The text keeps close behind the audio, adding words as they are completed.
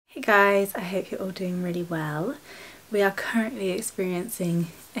Hey guys, I hope you're all doing really well. We are currently experiencing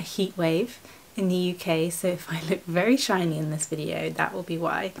a heat wave in the UK, so if I look very shiny in this video, that will be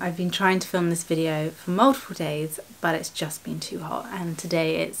why. I've been trying to film this video for multiple days, but it's just been too hot, and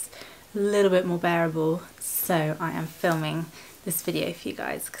today it's a little bit more bearable, so I am filming this video for you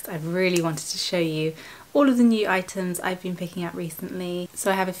guys because I really wanted to show you all of the new items I've been picking up recently. So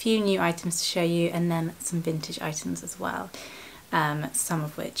I have a few new items to show you and then some vintage items as well. Some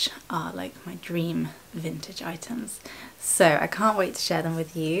of which are like my dream vintage items. So I can't wait to share them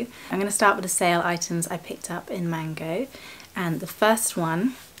with you. I'm going to start with the sale items I picked up in Mango, and the first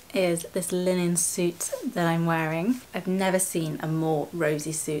one is this linen suit that I'm wearing. I've never seen a more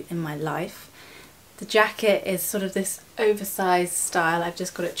rosy suit in my life. The jacket is sort of this oversized style. I've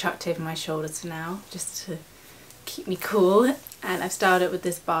just got it chucked over my shoulders for now, just to keep me cool. And I've styled it with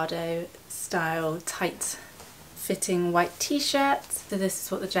this Bardo style tight fitting white t-shirt. So this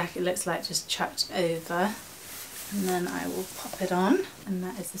is what the jacket looks like, just chucked over, and then I will pop it on, and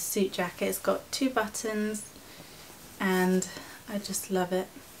that is the suit jacket. It's got 2 buttons and I just love it.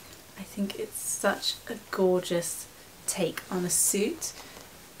 I think it's such a gorgeous take on a suit,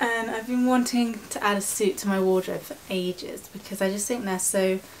 and I've been wanting to add a suit to my wardrobe for ages because I just think they're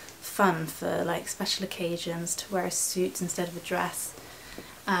so fun for like special occasions, to wear a suit instead of a dress.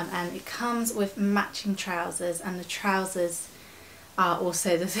 And it comes with matching trousers, and the trousers are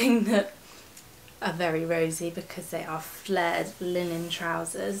also the thing that are very rosy because they are flared linen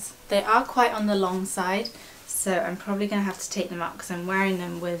trousers. They are quite on the long side, so I'm probably going to have to take them up because I'm wearing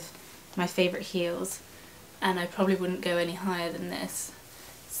them with my favourite heels, and I probably wouldn't go any higher than this,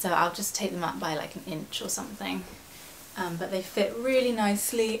 so I'll just take them up by like an inch or something. But they fit really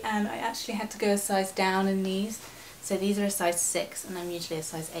nicely, and I actually had to go a size down in these. So these are a size 6 and I'm usually a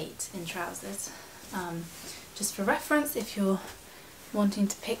size 8 in trousers. Just for reference if you're wanting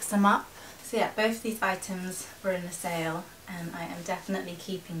to pick some up. So yeah, both these items were in a sale and I am definitely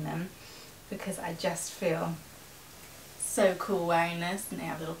keeping them because I just feel so cool wearing this, and they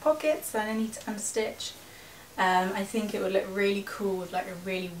have little pockets that I need to unstitch. I think it would look really cool with like a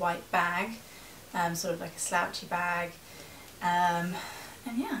really white bag, sort of like a slouchy bag. And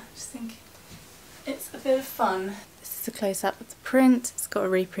yeah, I just think it's a bit of fun. This is a close-up of the print. It's got a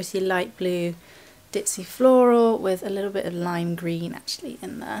really pretty light blue ditzy floral with a little bit of lime green actually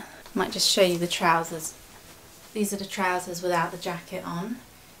in there. Might just show you the trousers. These are the trousers without the jacket on,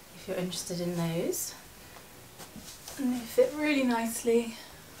 if you're interested in those. And they fit really nicely.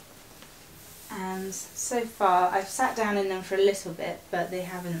 And so far, I've sat down in them for a little bit, but they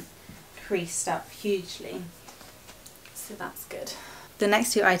haven't creased up hugely. So that's good. The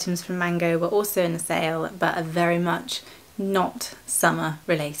next 2 items from Mango were also in the sale, but are very much not summer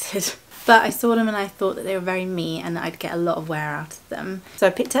related. But I saw them and I thought that they were very me and that I'd get a lot of wear out of them. So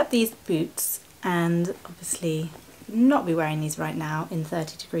I picked up these boots, and obviously not be wearing these right now in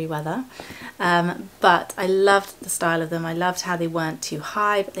 30-degree weather. But I loved the style of them. I loved how they weren't too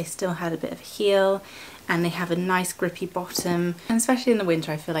high, but they still had a bit of a heel, and they have a nice grippy bottom. And especially in the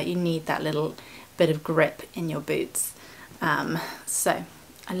winter, I feel like you need that little bit of grip in your boots. So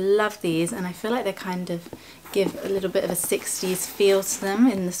I love these, and I feel like they kind of give a little bit of a 60s feel to them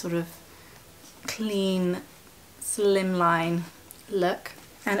in the sort of clean, slimline look.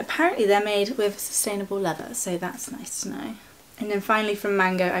 And apparently they're made with sustainable leather, so that's nice to know. And then finally from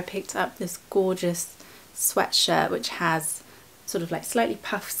Mango I picked up this gorgeous sweatshirt which has sort of like slightly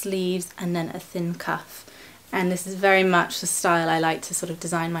puffed sleeves and then a thin cuff. And this is very much the style I like to sort of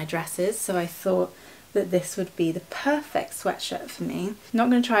design my dresses, so I thought that this would be the perfect sweatshirt for me. I'm not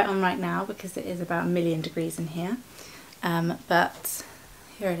going to try it on right now because it is about 1,000,000 degrees in here, but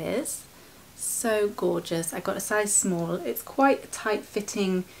here it is. So gorgeous. I got a size small. It's quite a tight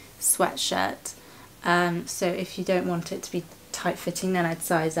fitting sweatshirt, so if you don't want it to be tight fitting then I'd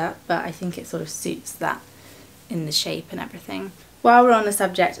size up, but I think it sort of suits that in the shape and everything. While we're on the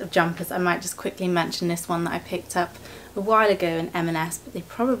subject of jumpers, I might just quickly mention this one that I picked up a while ago in M&S, but they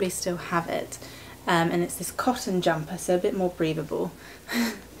probably still have it. And it's this cotton jumper, so a bit more breathable.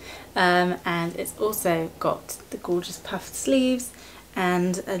 And it's also got the gorgeous puffed sleeves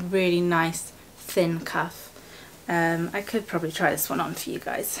and a really nice thin cuff. I could probably try this one on for you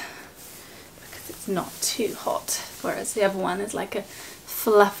guys because it's not too hot, whereas the other one is like a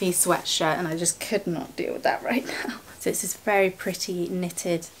fluffy sweatshirt and I just could not deal with that right now. So it's this very pretty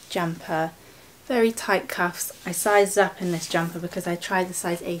knitted jumper, very tight cuffs. I sized up in this jumper because I tried the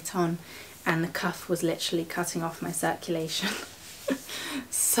size 8 on and the cuff was literally cutting off my circulation.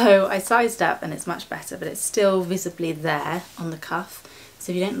 So I sized up and it's much better, but it's still visibly there on the cuff.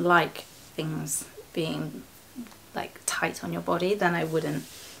 So if you don't like things being like tight on your body, then I wouldn't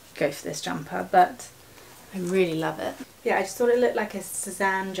go for this jumper, but I really love it. Yeah, I just thought it looked like a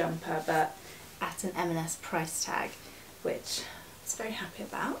Suzanne jumper, but at an M&S price tag, which I was very happy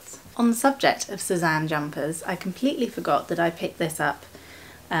about. On the subject of Suzanne jumpers, I completely forgot that I picked this up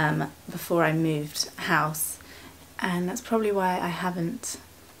before I moved house, and that's probably why I haven't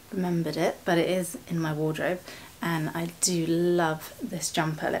remembered it, but it is in my wardrobe, and I do love this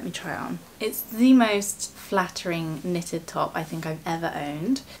jumper. Let me try it on. It's the most flattering knitted top I think I've ever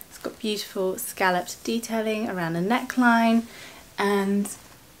owned. It's got beautiful scalloped detailing around the neckline, and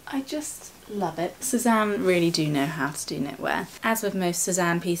I just love it. Suzanne really do know how to do knitwear. As with most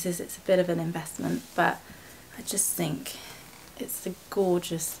Suzanne pieces, it's a bit of an investment, but I just think it's a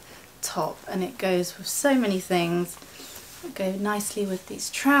gorgeous top, and it goes with so many things. It goes nicely with these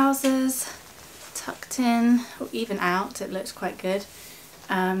trousers, tucked in or even out. It looks quite good.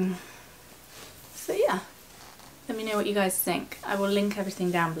 So yeah, let me know what you guys think. I will link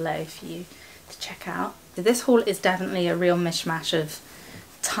everything down below for you to check out. So this haul is definitely a real mishmash of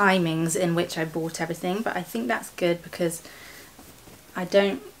timings in which I bought everything, but I think that's good because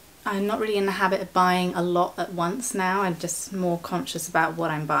I'm not really in the habit of buying a lot at once now. I'm just more conscious about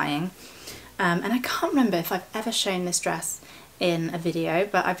what I'm buying. And I can't remember if I've ever shown this dress in a video,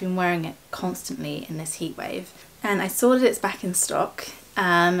 but I've been wearing it constantly in this heat wave. And I saw that it's back in stock, so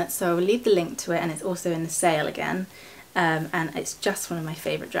I will leave the link to it, and it's also in the sale again. And it's just one of my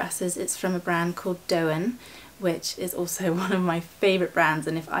favourite dresses. It's from a brand called Doen, which is also one of my favourite brands,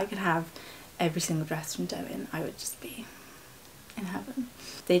 and if I could have every single dress from Doen, I would just be in heaven.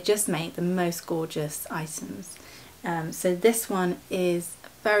 They just make the most gorgeous items. So this one is a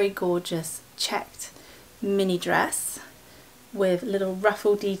very gorgeous checked mini dress with little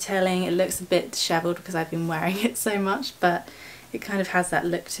ruffle detailing. It looks a bit dishevelled because I've been wearing it so much, but it kind of has that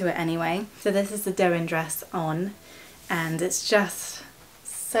look to it anyway. So this is the Doen dress on, and it's just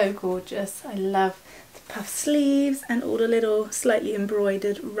so gorgeous. I love the puff sleeves and all the little slightly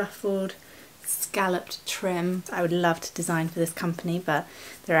embroidered, ruffled, scalloped trim. I would love to design for this company, but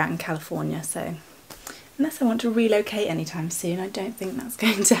they're out in California, so unless I want to relocate anytime soon, I don't think that's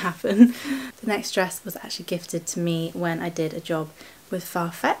going to happen. The next dress was actually gifted to me when I did a job with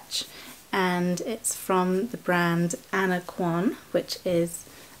Farfetch, and it's from the brand Anna Kwan, which is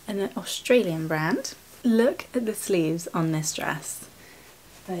an Australian brand. Look at the sleeves on this dress.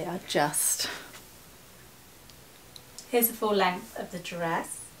 They are just... Here's the full length of the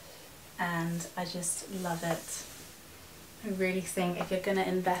dress, and I just love it. I really think if you're going to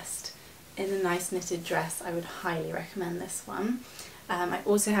invest in a nice knitted dress, I would highly recommend this one. I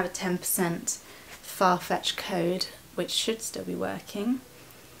also have a 10% Farfetch code, which should still be working,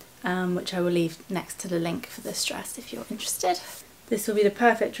 which I will leave next to the link for this dress if you're interested. This will be the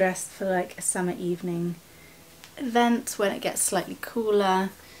perfect dress for like a summer evening event when it gets slightly cooler,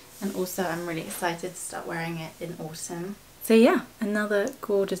 and also I'm really excited to start wearing it in autumn. So yeah, another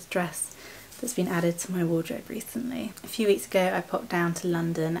gorgeous dress that's been added to my wardrobe recently. A few weeks ago I popped down to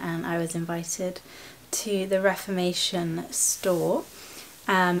London and I was invited to the Reformation store.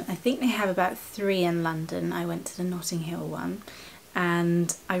 I think they have about 3 in London. I went to the Notting Hill one,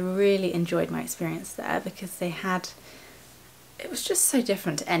 and I really enjoyed my experience there because they had, it was just so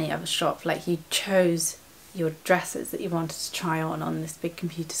different to any other shop. Like, you chose your dresses that you wanted to try on this big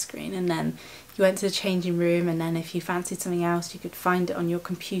computer screen, and then you went to the changing room, and then if you fancied something else you could find it on your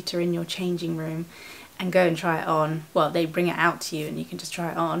computer in your changing room and go and try it on. Well, they bring it out to you and you can just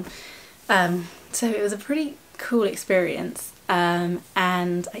try it on. So it was a pretty cool experience, and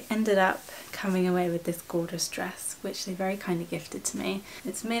I ended up coming away with this gorgeous dress which they very kindly gifted to me.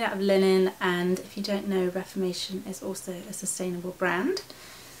 It's made out of linen, and if you don't know, Reformation is also a sustainable brand.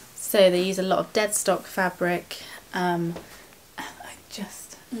 So they use a lot of dead stock fabric. I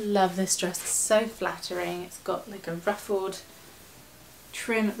just love this dress. It's so flattering. It's got like a ruffled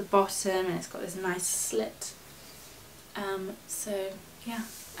trim at the bottom, and it's got this nice slit. So yeah,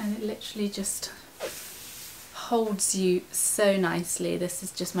 and it literally just holds you so nicely. This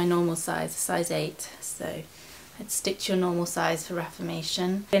is just my normal size, size 8, so I'd stick to your normal size for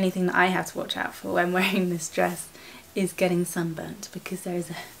Reformation. The only thing that I have to watch out for when wearing this dress is getting sunburnt, because there is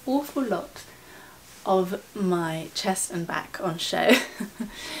an awful lot of my chest and back on show.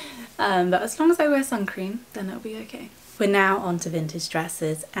 But as long as I wear sun cream, then it'll be okay. We're now on to vintage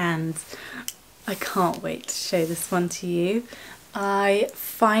dresses, and I can't wait to show this one to you. I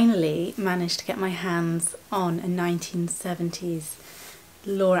finally managed to get my hands on a 1970s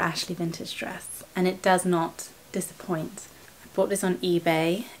Laura Ashley vintage dress, and it does not disappoint. I bought this on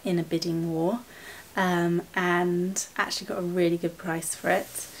eBay in a bidding war, and actually got a really good price for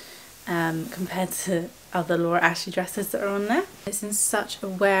it, compared to other Laura Ashley dresses that are on there. It's in such a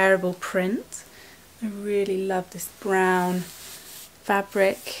wearable print. I really love this brown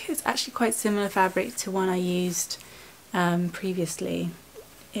fabric. It's actually quite similar fabric to one I used previously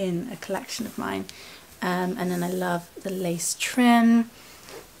in a collection of mine. And then I love the lace trim,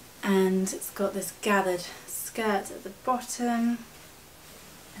 and it's got this gathered skirt at the bottom,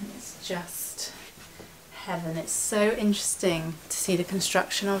 and it's just heaven. It's so interesting to see the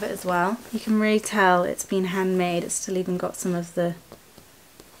construction of it as well. You can really tell it's been handmade. It's still even got some of the,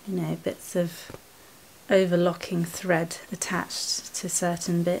 you know, bits of overlocking thread attached to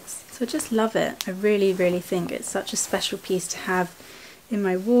certain bits. So I just love it. I really, really think it's such a special piece to have in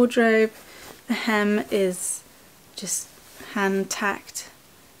my wardrobe. The hem is just hand tacked.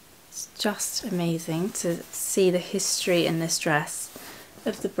 It's just amazing to see the history in this dress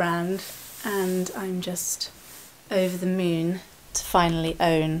of the brand, and I'm just over the moon to finally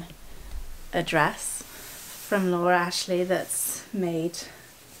own a dress from Laura Ashley that's made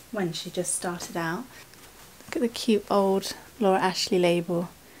when she just started out. Look at the cute old Laura Ashley label,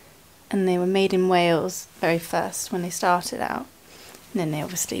 and they were made in Wales very first when they started out, and then they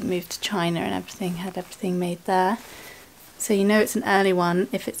obviously moved to China and everything, had everything made there. So you know it's an early one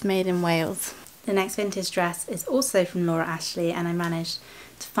if it's made in Wales. The next vintage dress is also from Laura Ashley, and I managed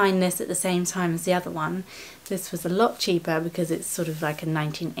to find this at the same time as the other one. This was a lot cheaper because it's sort of like a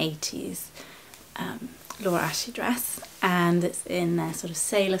 1980s Laura Ashley dress, and it's in their sort of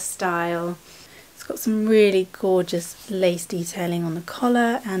sailor style. It's got some really gorgeous lace detailing on the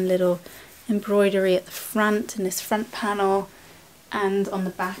collar and little embroidery at the front in this front panel and on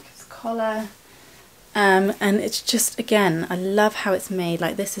the back of the collar. And it's just, again, I love how it's made.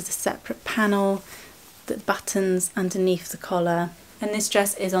 Like, this is a separate panel that buttons underneath the collar. And this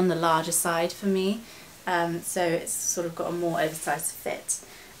dress is on the larger side for me, so it's sort of got a more oversized fit.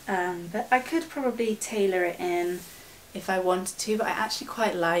 But I could probably tailor it in if I wanted to, but I actually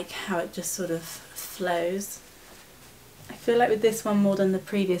quite like how it just sort of flows. I feel like with this one more than the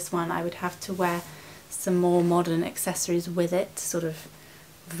previous one, I would have to wear some more modern accessories with it to sort of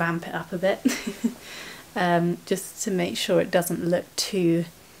vamp it up a bit. Just to make sure it doesn't look too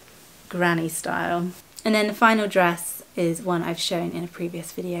granny style. And then the final dress is one I've shown in a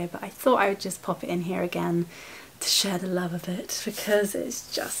previous video, but I thought I would just pop it in here again to share the love of it because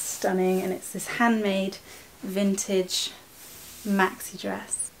it's just stunning, and it's this handmade vintage maxi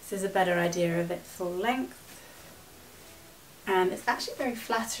dress. This is a better idea of it full length, and it's actually very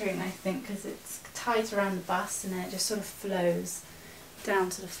flattering, I think, because it's tight around the bust and then it just sort of flows down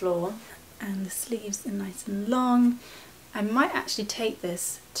to the floor, and the sleeves are nice and long. I might actually take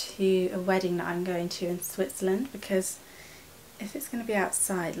this to a wedding that I'm going to in Switzerland, because if it's going to be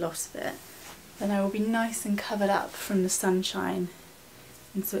outside, lots of it, then I will be nice and covered up from the sunshine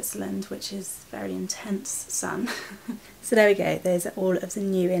in Switzerland, which is very intense sun. So there we go, those are all of the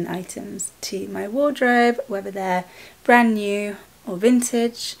new in items to my wardrobe, whether they're brand new or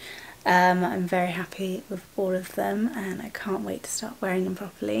vintage. I'm very happy with all of them, and I can't wait to start wearing them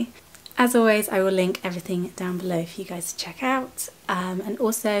properly. As always, I will link everything down below for you guys to check out. And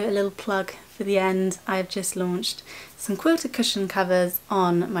also a little plug for the end, I've just launched some quilted cushion covers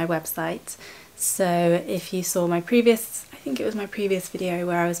on my website. So if you saw my previous, I think it was my previous video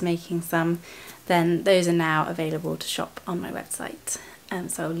where I was making some, then those are now available to shop on my website.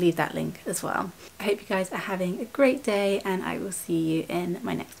 So I'll leave that link as well. I hope you guys are having a great day, and I will see you in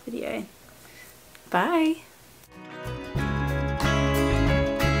my next video. Bye!